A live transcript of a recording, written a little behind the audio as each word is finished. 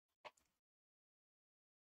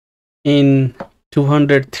In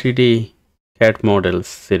 200 3D CAD models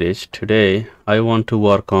series, today I want to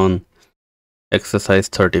work on exercise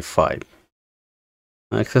 35.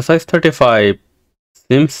 Exercise 35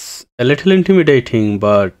 seems a little intimidating,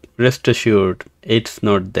 but rest assured, it's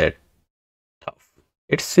not that tough.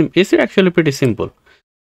 It's actually pretty simple.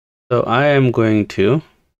 So I'm not going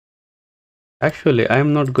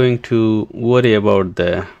to worry about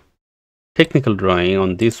the technical drawing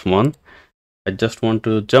on this one. I just want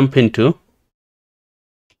to jump into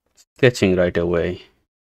sketching right away.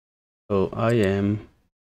 So I am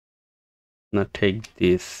gonna take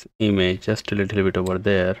this image just a little bit over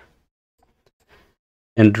there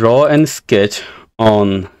and draw and sketch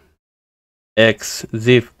on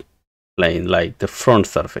XZ plane, like the front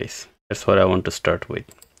surface. That's what I want to start with.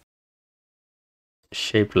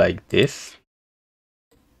 Shape like this.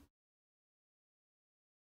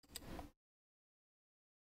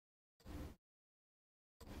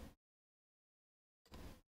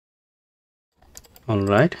 All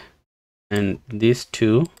right, and these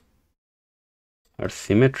two are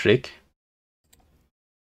symmetric.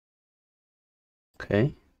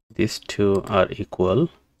 Okay, these two are equal,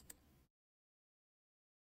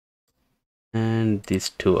 and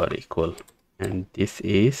these two are equal, and this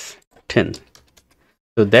is 10.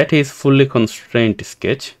 So that is fully constrained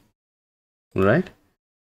sketch, right?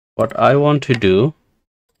 What I want to do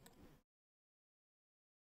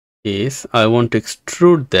is I want to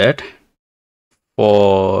extrude that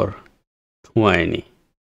for 20.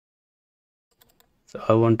 So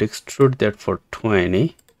I want to extrude that for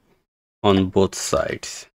 20 on both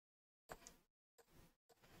sides.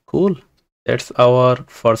 Cool. That's our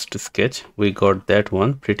first sketch. We got that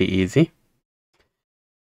one pretty easy.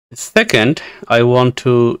 Second, I want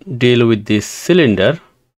to deal with this cylinder,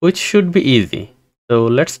 which should be easy. So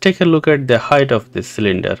let's take a look at the height of this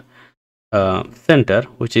cylinder center,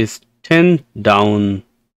 which is 10 down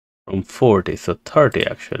from 40, so 30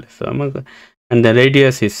 actually. So and the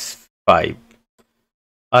radius is 5.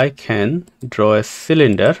 I can draw a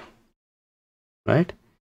cylinder, right?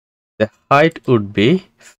 The height would be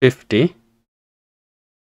 50.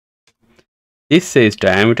 This says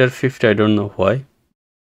diameter 50, I don't know why.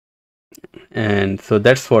 And so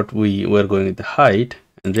that's what we were going with the height,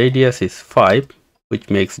 and radius is 5,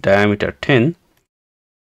 which makes diameter 10.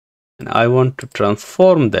 And I want to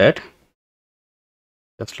transform that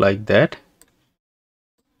just like that.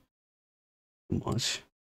 Much.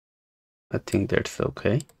 I think that's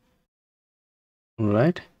okay. All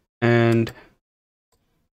right. And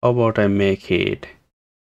how about I make it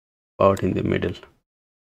about in the middle?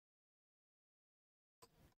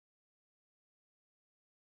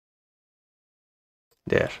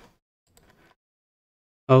 There.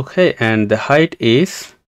 Okay, and the height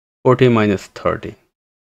is 40 minus 30.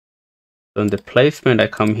 So in the placement, I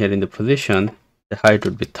come here in the position, the height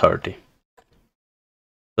would be 30.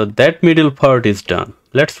 So that middle part is done.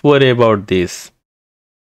 Let's worry about these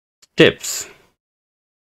steps.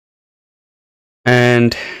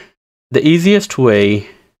 And the easiest way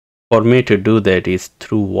for me to do that is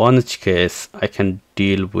through one case, I can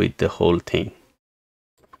deal with the whole thing.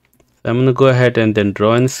 So I'm going to go ahead and then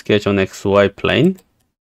draw and sketch on XY plane.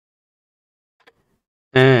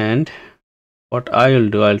 And what I will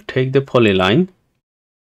do, I'll take the polyline.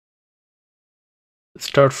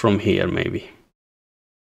 Start from here maybe.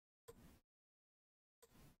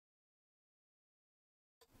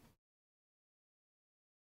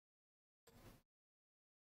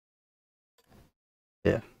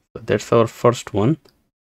 Yeah, so that's our first one.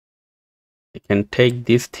 I can take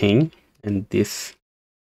this thing and this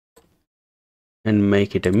and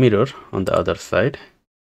make it a mirror on the other side.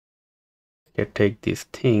 I can take this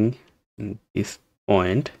thing and this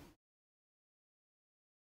point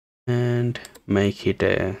and make it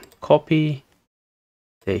a copy,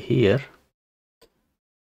 say here,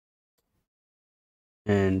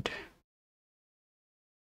 and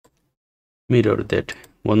mirror that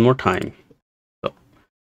one more time. So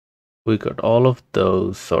we got all of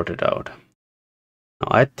those sorted out. Now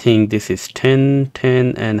I think this is 10,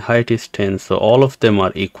 10, and height is 10, so all of them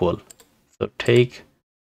are equal. So take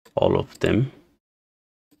all of them.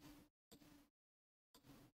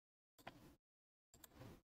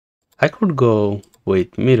 I could go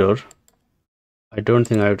with mirror. I don't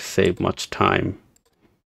think I would save much time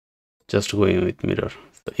just going with mirror.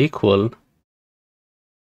 So equal,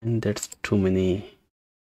 and that's too many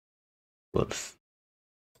equals.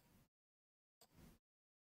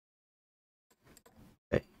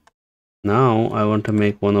 Okay. Now I want to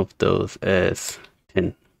make one of those as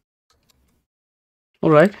 10. All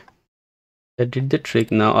right, that did the trick.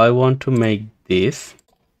 Now I want to make this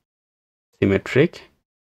symmetric.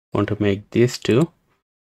 want to make these two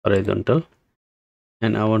horizontal,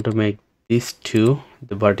 and I want to make these two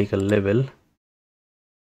the vertical level,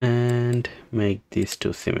 and make these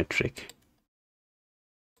two symmetric.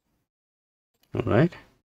 All right,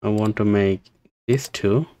 I want to make these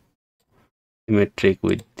two symmetric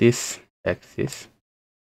with this axis.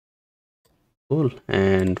 Cool.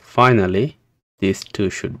 And finally these two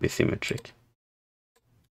should be symmetric.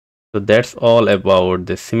 So that's all about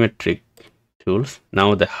the symmetric tools.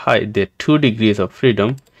 Now the height, the 2 degrees of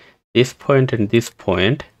freedom, this point and this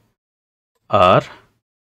point are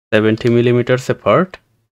 70 millimeters apart,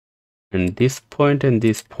 and this point and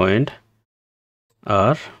this point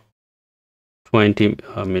are 20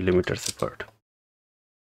 millimeters apart.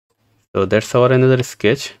 So that's our another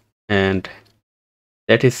sketch, and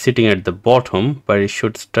that is sitting at the bottom, but it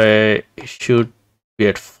should be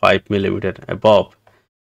at 5 millimeter above.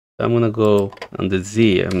 So I'm gonna go on the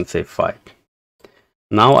Z, I'm gonna say 5.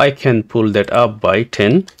 Now I can pull that up by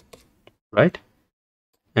 10, right?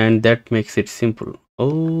 And that makes it simple.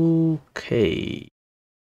 Okay,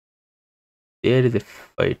 there is a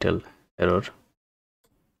fatal error.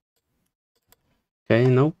 Okay,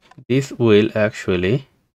 now this will actually,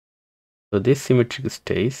 so this symmetric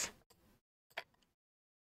stays,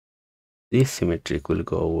 this symmetric will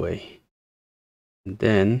go away, and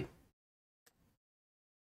then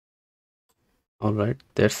all right,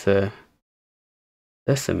 that's a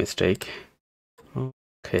mistake.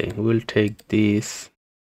 Okay, we'll take this,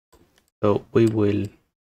 so we will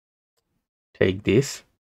take this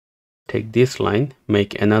line,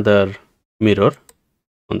 make another mirror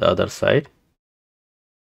on the other side.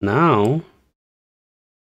 Now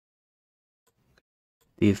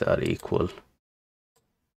these are equal,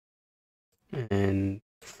 and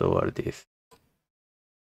so are these.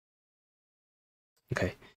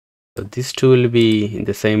 Okay, so these two will be in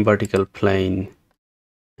the same vertical plane,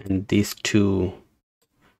 and these two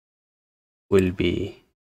will be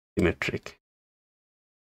symmetric.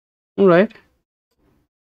 All right,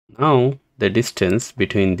 now the distance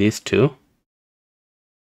between these two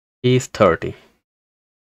is 30.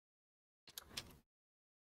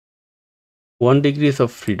 1 degrees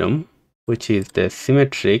of freedom, which is the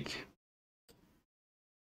symmetric,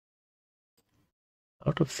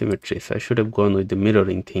 out of symmetries. I should have gone with the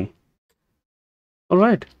mirroring thing. All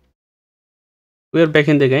right, we are back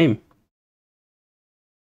in the game.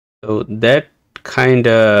 So that kind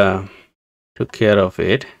of took care of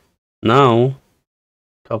it. Now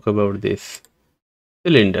talk about this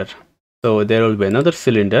cylinder. So there will be another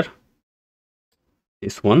cylinder,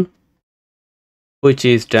 this one, which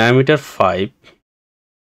is diameter 5,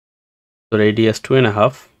 the radius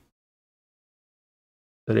 2.5,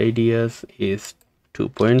 the radius is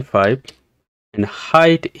 2.5, and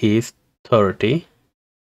height is 30.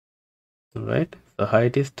 All right, the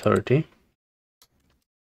height is 30.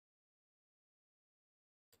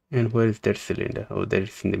 And where is that cylinder? Oh, there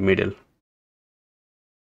is in the middle.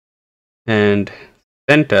 And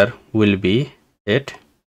center will be it.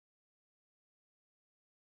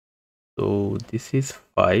 So this is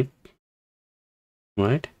 5,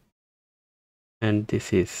 right? And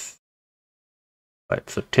this is 5,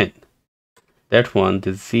 so 10. That one,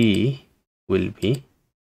 the Z will be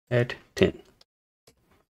at 10.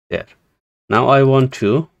 There. Now I want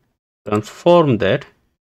to transform that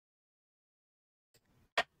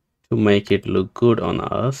to make it look good on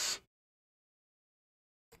us.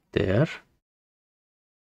 There.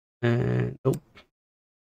 And oh,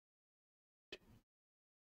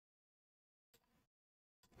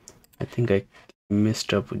 I think I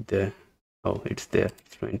messed up with the, oh, it's there,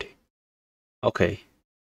 it's 20. Okay,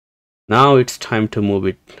 now it's time to move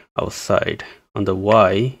it outside. On the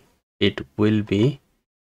Y it will be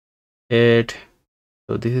at,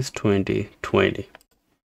 so this is 20, 20.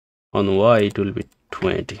 On Y it will be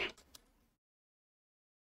 20.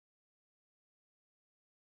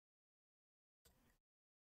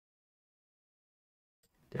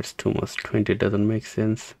 That's too much. 20 doesn't make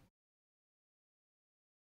sense.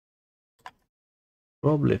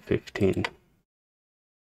 Probably 15.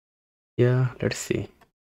 Yeah, let's see.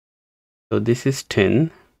 So this is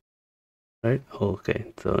 10, right? Okay,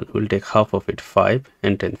 so we'll take half of it, 5,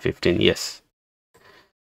 and 10, 15. Yes.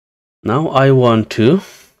 Now I want to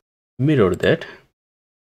mirror that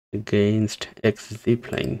against XZ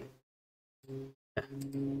plane.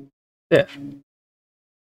 There.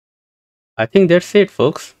 I think that's it,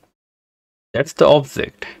 folks. That's the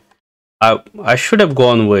object. I should have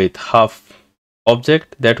gone with half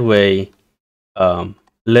object, that way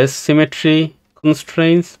less symmetry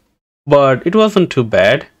constraints, but it wasn't too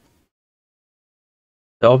bad.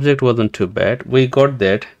 The object wasn't too bad. We got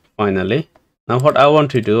that finally. Now what I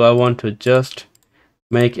want to do, I want to just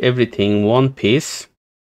make everything one piece,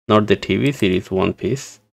 not the TV series one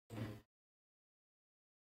piece,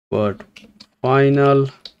 but final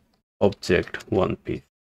object one piece,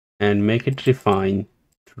 and make it refine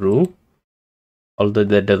true, although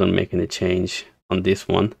that doesn't make any change on this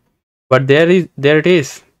one. But there it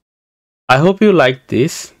is. I hope you like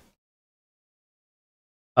this.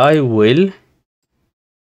 I will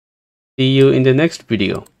see you in the next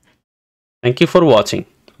video. Thank you for watching.